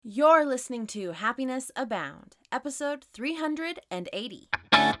You're listening to Happiness Abound, episode 380.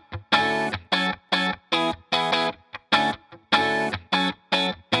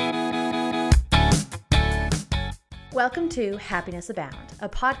 Welcome to Happiness Abound, a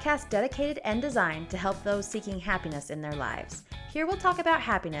podcast dedicated and designed to help those seeking happiness in their lives. Here we'll talk about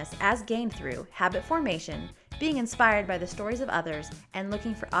happiness as gained through habit formation, being inspired by the stories of others, and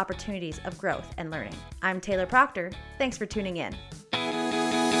looking for opportunities of growth and learning. I'm Taylor Proctor. Thanks for tuning in.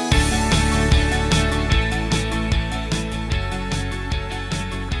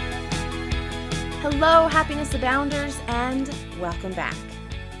 Hello, Happiness Abounders, and welcome back.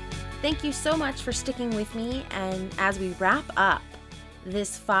 Thank you so much for sticking with me, and as we wrap up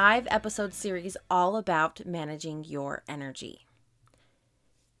this 5-episode series all about managing your energy.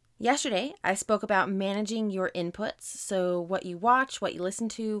 Yesterday, I spoke about managing your inputs, so what you watch, what you listen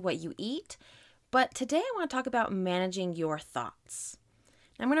to, what you eat, but today I want to talk about managing your thoughts.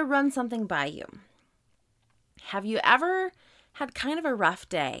 I'm going to run something by you. Have you ever had kind of a rough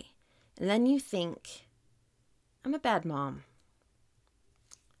day? And then you think, I'm a bad mom,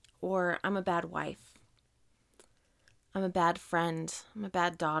 or I'm a bad wife, I'm a bad friend, I'm a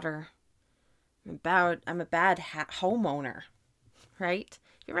bad daughter, I'm a bad homeowner, right?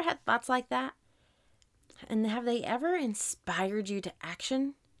 You ever had thoughts like that? And have they ever inspired you to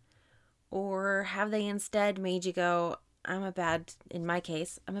action? Or have they instead made you go, in my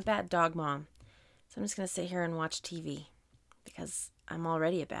case, I'm a bad dog mom, so I'm just going to sit here and watch TV because I'm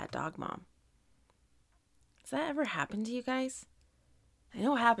already a bad dog mom. Has that ever happened to you guys? I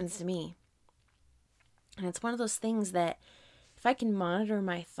know it happens to me. And it's one of those things that if I can monitor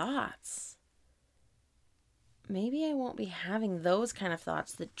my thoughts, maybe I won't be having those kind of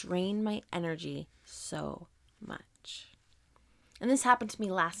thoughts that drain my energy so much. And this happened to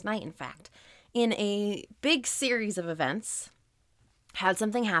me last night, in fact. In a big series of events, had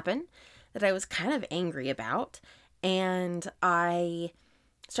something happen that I was kind of angry about. And I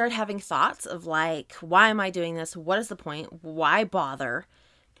started having thoughts of like, why am I doing this? What is the point? Why bother?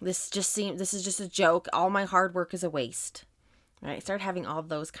 This is just a joke. All my hard work is a waste. Right? I started having all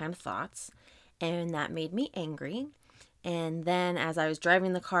those kind of thoughts, and that made me angry. And then as I was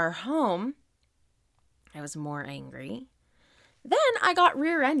driving the car home, I was more angry. Then I got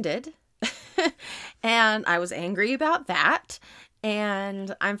rear-ended, and I was angry about that.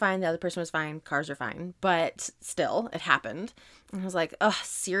 And I'm fine. The other person was fine. Cars are fine. But still, it happened. And I was like, ugh,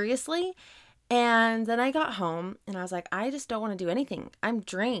 seriously? And then I got home and I was like, I just don't want to do anything. I'm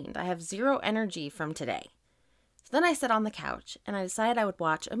drained. I have zero energy from today. So then I sat on the couch and I decided I would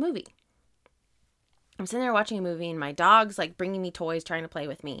watch a movie. I'm sitting there watching a movie and my dog's like bringing me toys, trying to play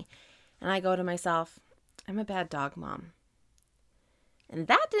with me. And I go to myself, I'm a bad dog mom. And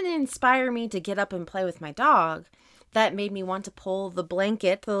that didn't inspire me to get up and play with my dog. That made me want to pull the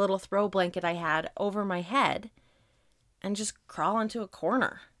blanket, the little throw blanket I had, over my head and just crawl into a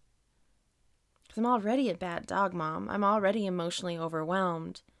corner. Because I'm already a bad dog mom. I'm already emotionally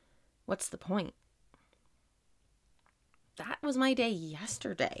overwhelmed. What's the point? That was my day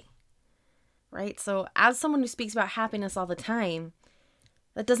yesterday, right? So as someone who speaks about happiness all the time,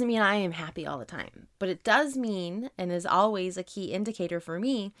 that doesn't mean I am happy all the time. But it does mean, and is always a key indicator for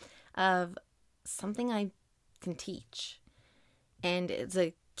me, of something I can teach. And it's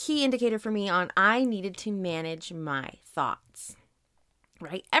a key indicator for me on I needed to manage my thoughts,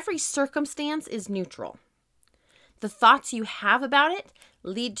 right? Every circumstance is neutral. The thoughts you have about it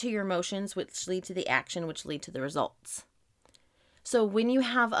lead to your emotions, which lead to the action, which lead to the results. So when you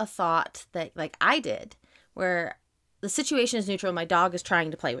have a thought that, like I did, where the situation is neutral, my dog is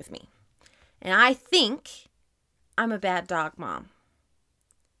trying to play with me, and I think I'm a bad dog mom,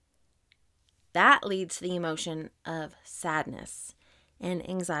 that leads to the emotion of sadness and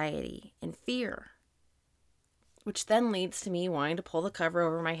anxiety and fear, which then leads to me wanting to pull the cover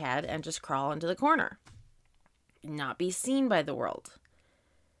over my head and just crawl into the corner, not be seen by the world,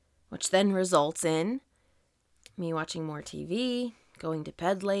 which then results in me watching more TV, going to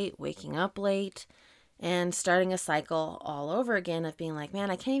bed late, waking up late, and starting a cycle all over again of being like,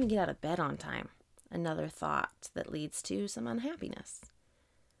 man, I can't even get out of bed on time. Another thought that leads to some unhappiness.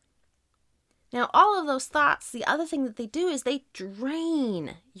 Now, all of those thoughts, the other thing that they do is they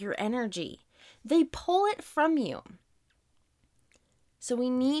drain your energy. They pull it from you. So we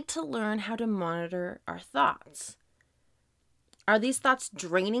need to learn how to monitor our thoughts. Are these thoughts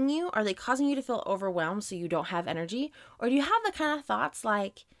draining you? Are they causing you to feel overwhelmed so you don't have energy? Or do you have the kind of thoughts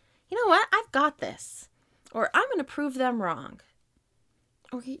like, you know what, I've got this. Or I'm going to prove them wrong.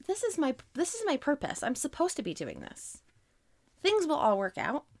 Or this is my purpose. I'm supposed to be doing this. Things will all work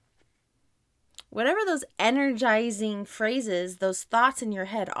out. whatever those energizing phrases, those thoughts in your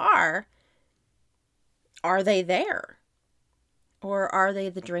head are they there? Or are they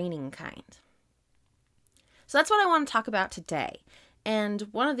the draining kind? So that's what I want to talk about today. And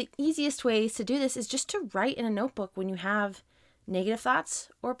one of the easiest ways to do this is just to write in a notebook when you have negative thoughts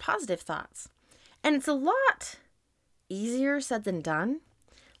or positive thoughts. And it's a lot easier said than done.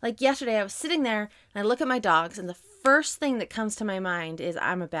 Like yesterday, I was sitting there and I look at my dogs, and the first thing that comes to my mind is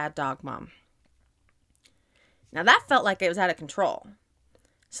I'm a bad dog mom. Now that felt like it was out of control.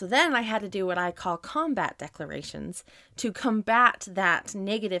 So then I had to do what I call combat declarations to combat that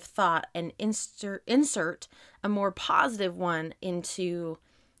negative thought and insert a more positive one into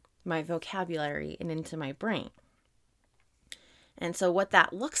my vocabulary and into my brain. And so what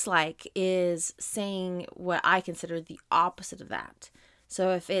that looks like is saying what I consider the opposite of that.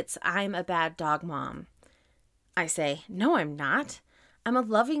 So if it's I'm a bad dog mom, I say, no, I'm not. I'm a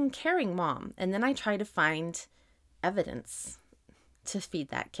loving, caring mom. And then I try to find evidence to feed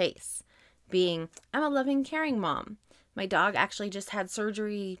that case, being I'm a loving, caring mom. My dog actually just had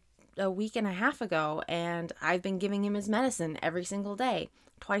surgery a week and a half ago, and I've been giving him his medicine every single day,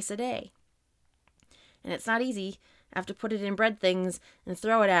 twice a day. And it's not easy. I have to put it in bread things and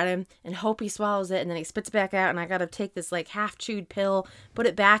throw it at him and hope he swallows it, and then he spits it back out, and I gotta take this like half-chewed pill, put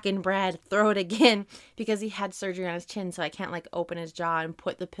it back in bread, throw it again, because he had surgery on his chin, so I can't like open his jaw and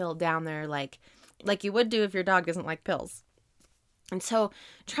put the pill down there like you would do if your dog doesn't like pills. And so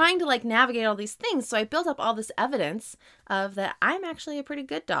trying to like navigate all these things, so I built up all this evidence of that I'm actually a pretty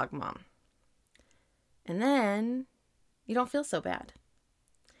good dog mom. And then you don't feel so bad.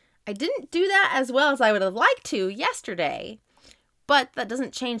 I didn't do that as well as I would have liked to yesterday, but that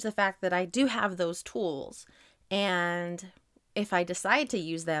doesn't change the fact that I do have those tools. And if I decide to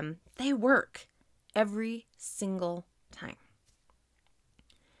use them, they work every single time.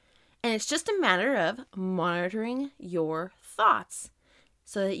 And it's just a matter of monitoring your thoughts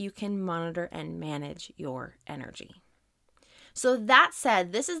so that you can monitor and manage your energy. So that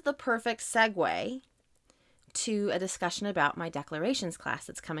said, this is the perfect segue to a discussion about my declarations class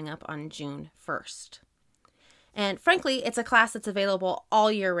that's coming up on June 1st. And frankly, it's a class that's available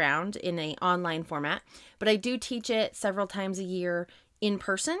all year round in an online format, but I do teach it several times a year in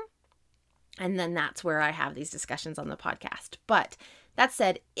person. And then that's where I have these discussions on the podcast. But that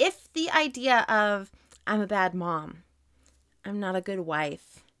said, if the idea of I'm a bad mom, I'm not a good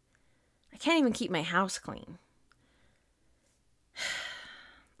wife, I can't even keep my house clean,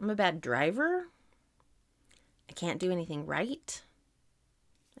 I'm a bad driver, I can't do anything right,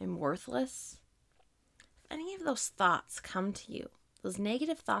 I'm worthless. If any of those thoughts come to you, those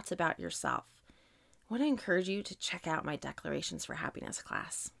negative thoughts about yourself, I want to encourage you to check out my Declarations for Happiness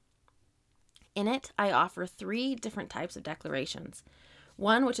class. In it, I offer 3 different types of declarations.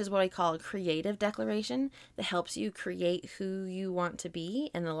 One, which is what I call a creative declaration, that helps you create who you want to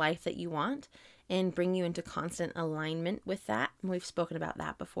be and the life that you want and bring you into constant alignment with that. And we've spoken about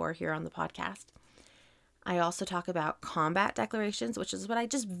that before here on the podcast. I also talk about combat declarations, which is what I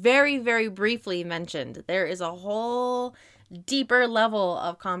just very, very briefly mentioned. There is a whole deeper level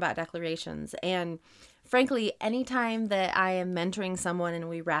of combat declarations. And frankly, anytime that I am mentoring someone and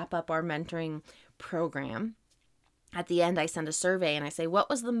we wrap up our mentoring program, at the end I send a survey and I say, what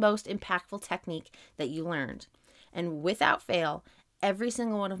was the most impactful technique that you learned? And without fail, every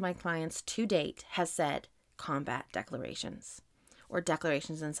single one of my clients to date has said combat declarations or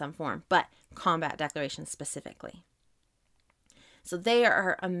declarations in some form, but combat declarations specifically. So they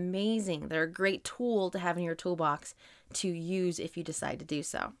are amazing. They're a great tool to have in your toolbox to use if you decide to do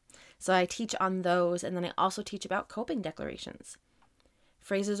so. So I teach on those, and then I also teach about coping declarations.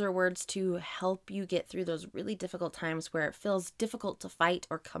 Phrases or words to help you get through those really difficult times where it feels difficult to fight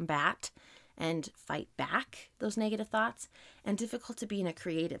or combat and fight back those negative thoughts, and difficult to be in a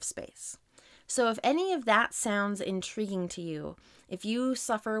creative space. So if any of that sounds intriguing to you, if you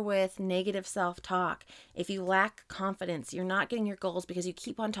suffer with negative self-talk, if you lack confidence, you're not getting your goals because you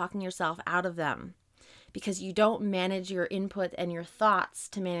keep on talking yourself out of them, because you don't manage your input and your thoughts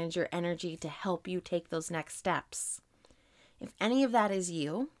to manage your energy to help you take those next steps. If any of that is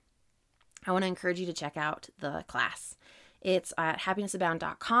you, I want to encourage you to check out the class. It's at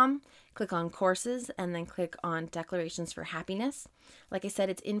happinessabound.com. Click on courses and then click on Declarations for Happiness. Like I said,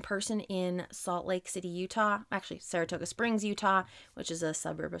 it's in person in Salt Lake City, Utah. Actually, Saratoga Springs, Utah, which is a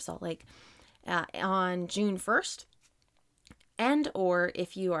suburb of Salt Lake, on June 1st. And or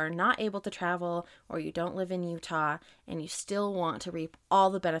if you are not able to travel or you don't live in Utah and you still want to reap all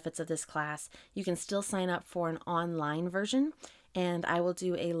the benefits of this class, you can still sign up for an online version. and I will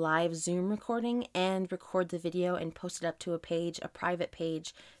do a live Zoom recording and record the video and post it up to a page, a private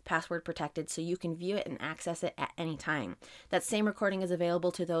page, password protected, so you can view it and access it at any time. That same recording is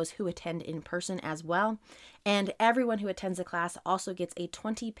available to those who attend in person as well, and everyone who attends the class also gets a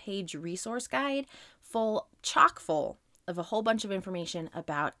 20-page resource guide chock full of a whole bunch of information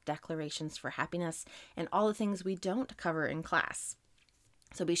about declarations for happiness and all the things we don't cover in class.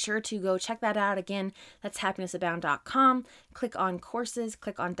 So be sure to go check that out. Again, that's happinessabound.com. Click on courses,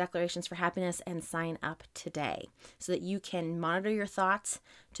 click on Declarations for Happiness, and sign up today so that you can monitor your thoughts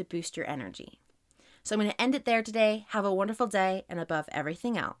to boost your energy. So I'm going to end it there today. Have a wonderful day, and above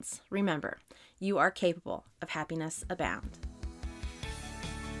everything else, remember, you are capable of happiness abound.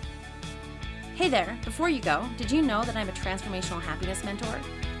 Hey there, before you go, did you know that I'm a transformational happiness mentor?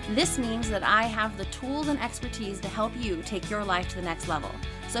 This means that I have the tools and expertise to help you take your life to the next level.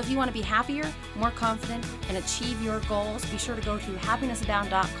 So if you want to be happier, more confident, and achieve your goals, be sure to go to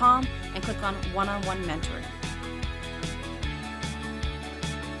happinessabound.com and click on one-on-one mentoring.